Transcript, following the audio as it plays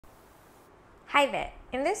Hi there.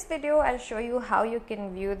 In this video, I'll show you how you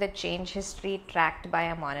can view the change history tracked by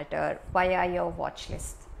a monitor via your watch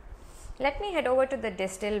list. Let me head over to the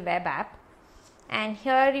Distill web app, and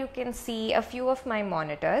here you can see a few of my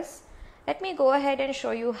monitors. Let me go ahead and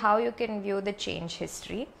show you how you can view the change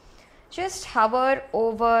history. Just hover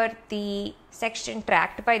over the section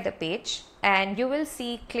tracked by the page and you will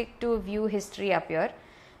see click to view history appear.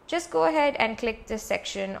 Just go ahead and click this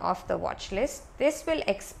section of the watch list. This will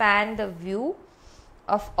expand the view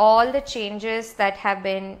of all the changes that have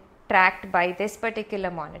been tracked by this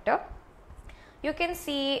particular monitor. You can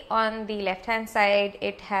see on the left hand side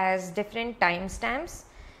it has different timestamps,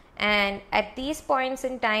 and at these points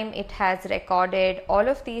in time it has recorded all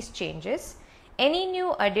of these changes. Any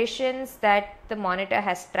new additions that the monitor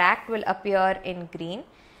has tracked will appear in green.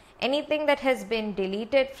 Anything that has been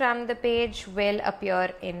deleted from the page will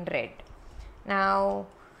appear in red. Now,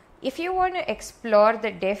 if you want to explore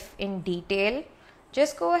the diff in detail,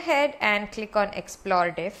 just go ahead and click on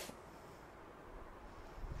Explore Diff.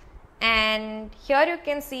 And here you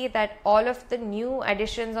can see that all of the new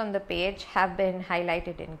additions on the page have been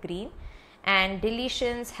highlighted in green and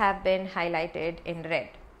deletions have been highlighted in red.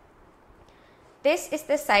 This is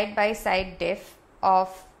the side-by-side diff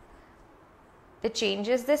of the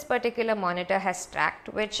changes this particular monitor has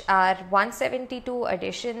tracked, which are 172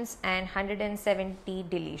 additions and 170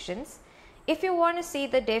 deletions. If you want to see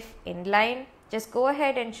the diff inline, just go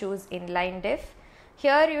ahead and choose inline diff.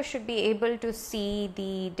 Here you should be able to see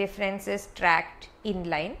the differences tracked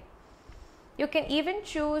inline. You can even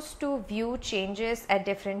choose to view changes at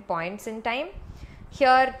different points in time.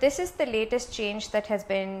 Here, this is the latest change that has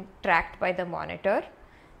been tracked by the monitor.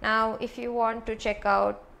 Now, if you want to check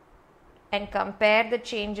out and compare the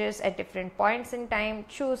changes at different points in time,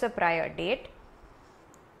 choose a prior date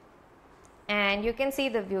and you can see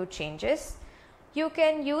the view changes. You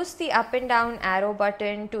can use the up and down arrow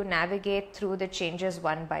button to navigate through the changes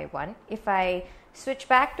one by one. If I switch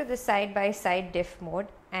back to the side-by-side diff mode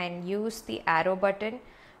and use the arrow button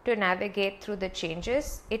to navigate through the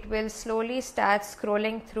changes, it will slowly start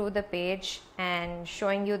scrolling through the page and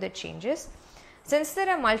showing you the changes. Since there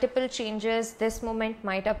are multiple changes, this moment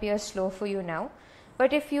might appear slow for you now,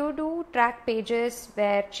 but if you do track pages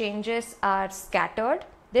where changes are scattered,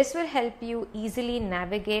 this will help you easily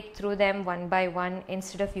navigate through them one by one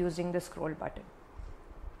instead of using the scroll button.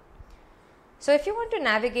 So if you want to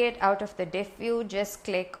navigate out of the diff view, just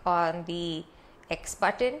click on the X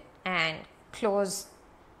button and close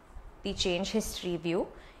the change history view.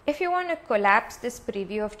 If you want to collapse this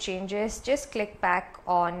preview of changes, just click back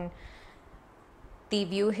on the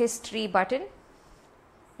view history button.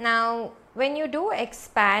 Now, when you do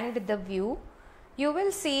expand the view, you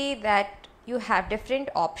will see that you have different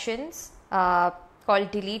options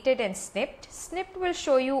called deleted and snipped. Snipped will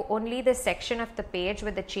show you only the section of the page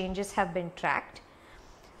where the changes have been tracked.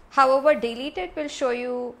 However, deleted will show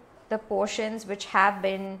you the portions which have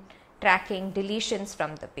been tracking deletions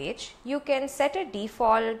from the page. You can set a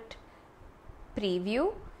default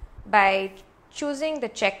preview by choosing the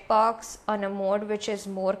checkbox on a mode which is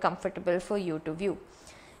more comfortable for you to view.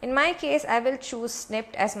 In my case, I will choose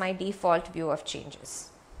snipped as my default view of changes.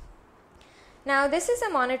 Now, this is a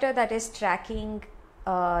monitor that is tracking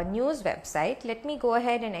a news website. Let me go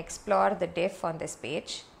ahead and explore the diff on this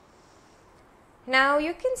page. Now,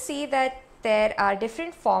 you can see that there are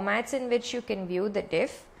different formats in which you can view the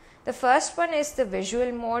diff. The first one is the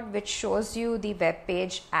visual mode, which shows you the web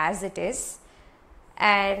page as it is.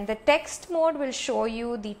 And the text mode will show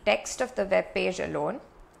you the text of the web page alone,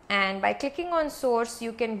 and by clicking on source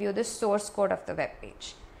you can view the source code of the web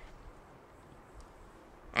page.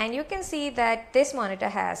 And you can see that this monitor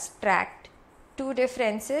has tracked 2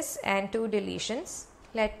 differences and 2 deletions.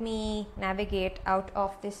 Let me navigate out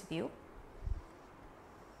of this view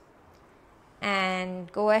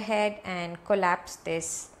and go ahead and collapse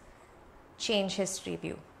this change history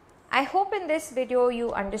view. I hope in this video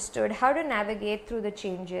you understood how to navigate through the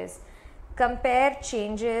changes, compare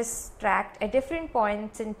changes tracked at different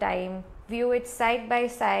points in time, view it side by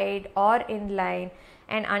side or inline,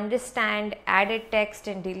 and understand added text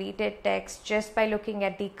and deleted text just by looking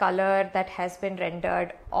at the color that has been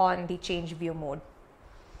rendered on the change view mode.